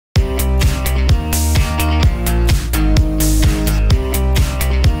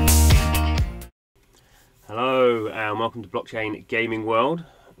and welcome to Blockchain Gaming World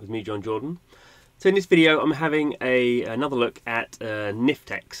with me, Jon Jordan. So in this video I'm having another look at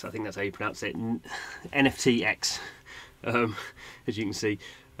Niftex. I think that's how you pronounce it, NFTX, as you can see.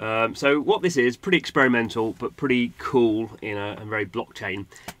 So what this is, pretty experimental but pretty cool and very blockchain,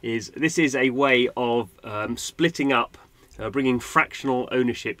 is this is a way of splitting up, bringing fractional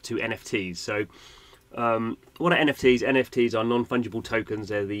ownership to NFTs. So what are NFTs? NFTs are non-fungible tokens.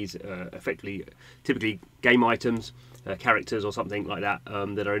 They're these typically game items, characters or something like that,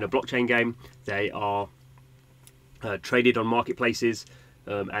 that are in a blockchain game. They are traded on marketplaces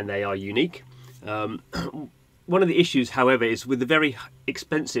and they are unique. One of the issues, however, is with the very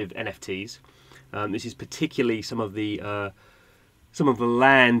expensive NFTs. This is particularly some of the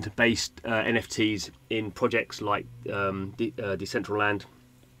land-based NFTs in projects like Decentraland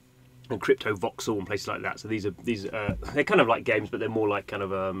and Crypto Voxel and places like that. So these are they're kind of like games, but they're more like kind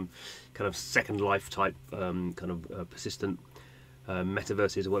of Second Life type persistent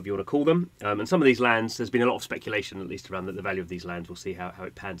metaverses or whatever you want to call them. And some of these lands, there's been a lot of speculation, at least around the value of these lands. We'll see how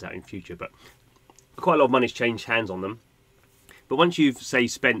it pans out in future, but quite a lot of money's changed hands on them. But once you've, say,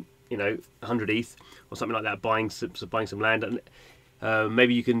 spent 100 ETH or something like that buying some land, and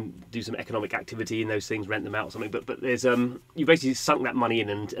maybe you can do some economic activity in those things, rent them out or something. But there's you basically sunk that money in,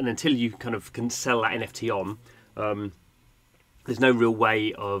 and until you kind of can sell that NFT on, there's no real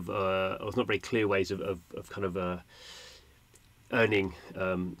way of, or it's not very clear ways of earning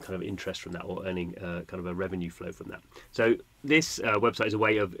kind of interest from that, or earning kind of a revenue flow from that. So this website is a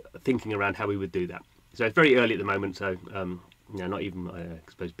way of thinking around how we would do that. So it's very early at the moment, so not even I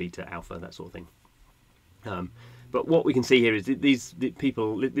suppose beta, alpha, that sort of thing. But what we can see here is the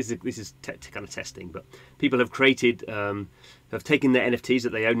people. This is kind of testing, but people have created, have taken their NFTs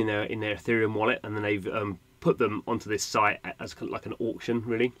that they own in their Ethereum wallet, and then they've put them onto this site as like an auction,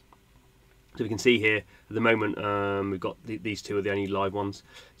 really. So we can see here at the moment we've got these two are the only live ones.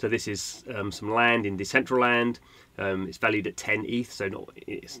 So this is some land in Decentraland. It's valued at 10 ETH, so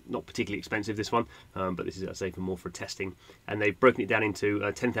it's not particularly expensive, this one, but this is, I say, for testing. And they've broken it down into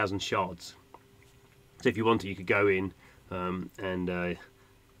 10,000 shards. So if you wanted, you could go in and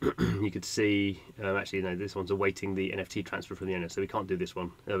you could see, actually no, this one's awaiting the NFT transfer from the owner, so we can't do this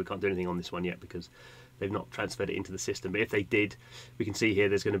one. We can't do anything on this one yet because they've not transferred it into the system. But if they did, we can see here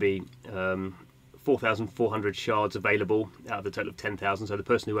there's going to be 4,400 shards available out of the total of 10,000. So the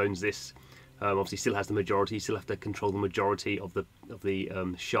person who owns this obviously still has the majority. You still have to control the majority of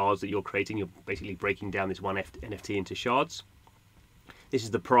the shards that you're creating. You're basically breaking down this one NFT into shards. This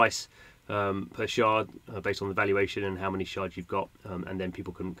is the price per shard based on the valuation and how many shards you've got, and then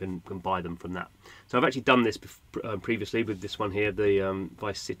people can buy them from that. So I've actually done this previously with this one here, the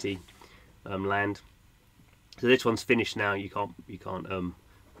Vice City land. So this one's finished now. You can't the kind of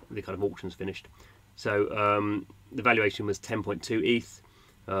auction's finished. So the valuation was 10.2 ETH,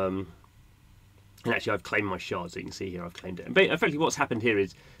 and actually I've claimed my shards. So you can see here I've claimed it. But effectively what's happened here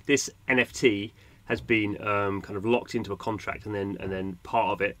is this NFT has been kind of locked into a contract, and then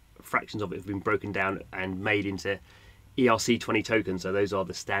part of it, fractions of it, have been broken down and made into ERC20 tokens. So those are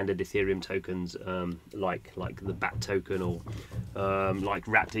the standard Ethereum tokens, like the BAT token, or like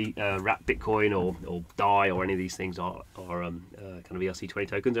wrapped Bitcoin or DAI, or any of these things are kind of ERC20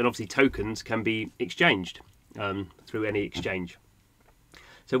 tokens. And obviously tokens can be exchanged through any exchange.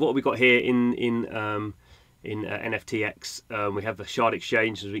 So what we've got here in NFTX, we have a shard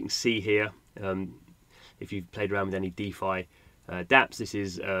exchange, as we can see here. If you've played around with any DeFi dApps,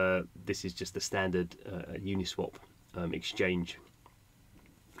 this is just the standard Uniswap exchange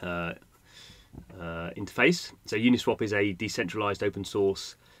interface. So Uniswap is a decentralized open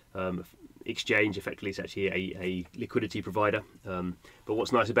source exchange. Effectively, it's actually a liquidity provider. But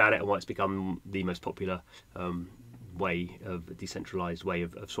what's nice about it, and why it's become the most popular decentralized way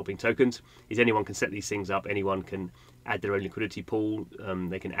of swapping tokens, is anyone can set these things up. Anyone can add their own liquidity pool.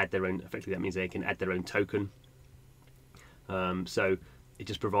 They can add their own. Effectively, that means they can add their own token. So it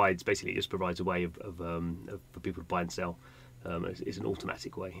just provides a way for people to buy and sell. It's an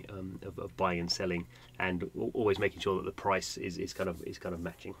automatic way of buying and selling, and always making sure that the price is kind of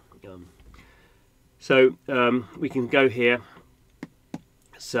matching. So we can go here.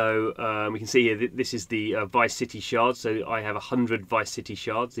 So we can see here this is the Vice City shards. So I have 100 Vice City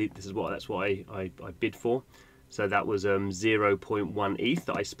shards. That's what I bid for. So that was 0.1 ETH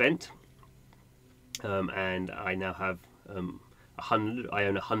that I spent, and I now have 100. I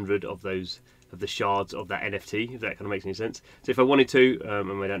own 100 of those, of the shards of that NFT, if that kind of makes any sense. So if I wanted to,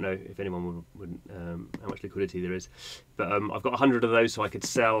 and I don't know if anyone would how much liquidity there is, but I've got 100 of those, so I could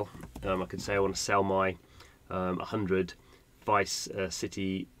sell. I could say I want to sell my 100 Vice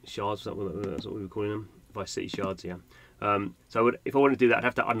City shards. That's what we were calling them. Vice City shards, yeah. So if I want to do that, I'd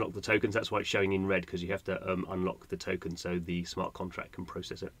have to unlock the tokens. That's why it's showing in red, because you have to unlock the token so the smart contract can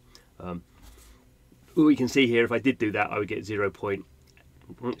process it. We can see here, if I did do that, I would get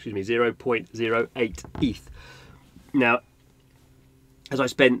 0.08 ETH. Now, as I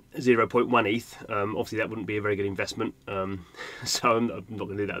spent 0.1 ETH, obviously that wouldn't be a very good investment. So I'm not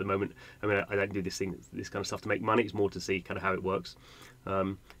going to do that at the moment. I mean, I don't do this kind of stuff to make money. It's more to see kind of how it works.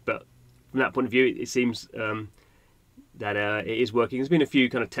 But from that point of view, it seems that it is working. There's been a few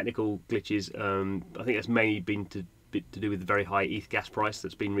kind of technical glitches. I think that's mainly been to do with the very high ETH gas price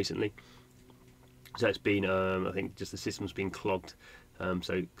that's been recently. So it's been, I think, just the system's been clogged.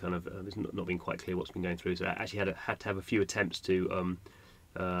 So kind of it's not been quite clear what's been going through. So I actually had to have a few attempts to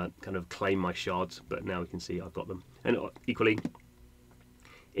kind of claim my shards, but now we can see I've got them. And equally,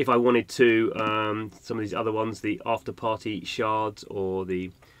 if I wanted to, some of these other ones, the after party shards, or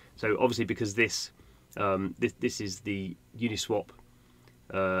the, so obviously because this is the Uniswap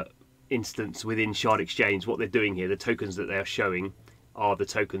instance within Shard Exchange. What they're doing here, the tokens that they are showing, are the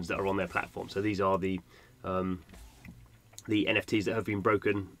tokens that are on their platform. So these are the NFTs that have been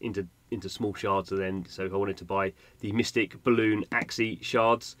broken into small shards. And then, so if I wanted to buy the Mystic Balloon Axie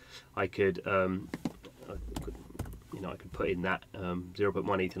shards, I could, I could put in that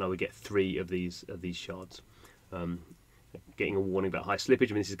 0.1 ETH, and I would get 3 of these shards. Getting a warning about high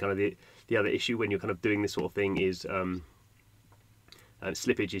slippage. I mean, this is kind of the other issue when you're kind of doing this sort of thing is.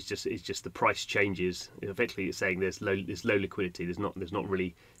 Slippage is just the price changes. Effectively, it's saying there's low liquidity. There's not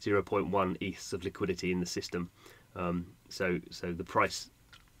really 0.1 ETH of liquidity in the system. So the price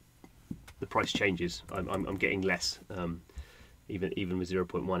changes. I'm getting less. Even with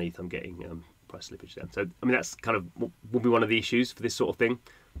 0.1 ETH, I'm getting price slippage down. So I mean, that's kind of will be one of the issues for this sort of thing,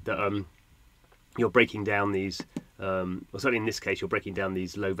 that you're breaking down these. Well, certainly in this case, you're breaking down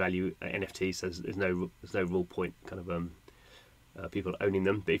these low value NFTs. So there's no real point kind of people owning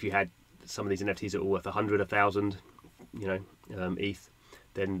them. But if you had some of these NFTs that were worth 100, 1,000, ETH,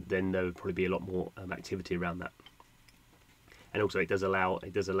 then there would probably be a lot more activity around that. And also, it does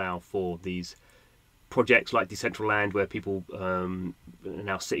allow for these projects like Decentraland, where people are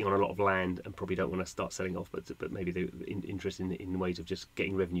now sitting on a lot of land and probably don't want to start selling off, but maybe they're interested in ways of just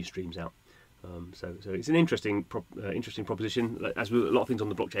getting revenue streams out. So it's an interesting proposition. As with a lot of things on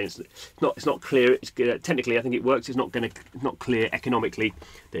the blockchain, it's not clear. Technically, I think it works. It's not clear economically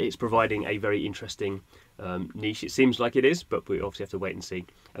that it's providing a very interesting niche. It seems like it is, but we obviously have to wait and see.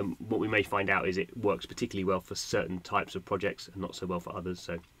 What we may find out is it works particularly well for certain types of projects and not so well for others.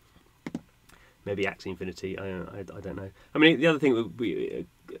 So maybe Axie Infinity. I don't know. I mean, the other thing we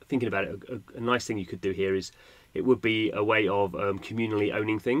thinking about it, a nice thing you could do here is it would be a way of communally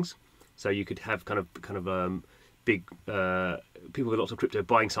owning things. So you could have kind of big people with lots of crypto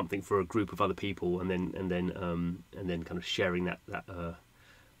buying something for a group of other people, and then kind of sharing that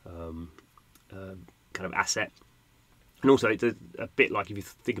kind of asset. And also, it's a bit like if you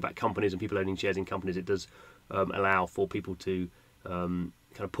think about companies and people owning shares in companies, it does allow for people to kind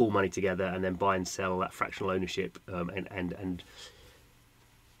of pool money together and then buy and sell that fractional ownership, and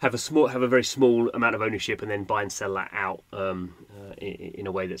have a very small amount of ownership, and then buy and sell that out in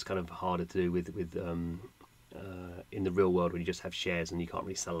a way that's kind of harder to do with in the real world, when you just have shares and you can't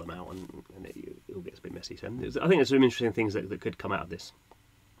really sell them out, and it all gets a bit messy. So I think there's some interesting things that could come out of this,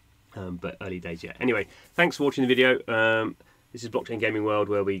 but early days yet. Anyway, thanks for watching the video. This is Blockchain Gaming World,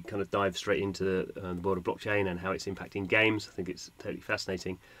 where we kind of dive straight into the world of blockchain and how it's impacting games. I think it's totally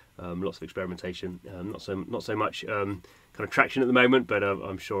fascinating. Lots of experimentation. Not so much kind of traction at the moment, but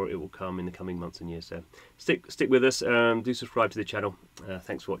I'm sure it will come in the coming months and years. So stick with us. Do subscribe to the channel.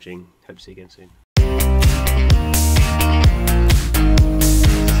 Thanks for watching. Hope to see you again soon.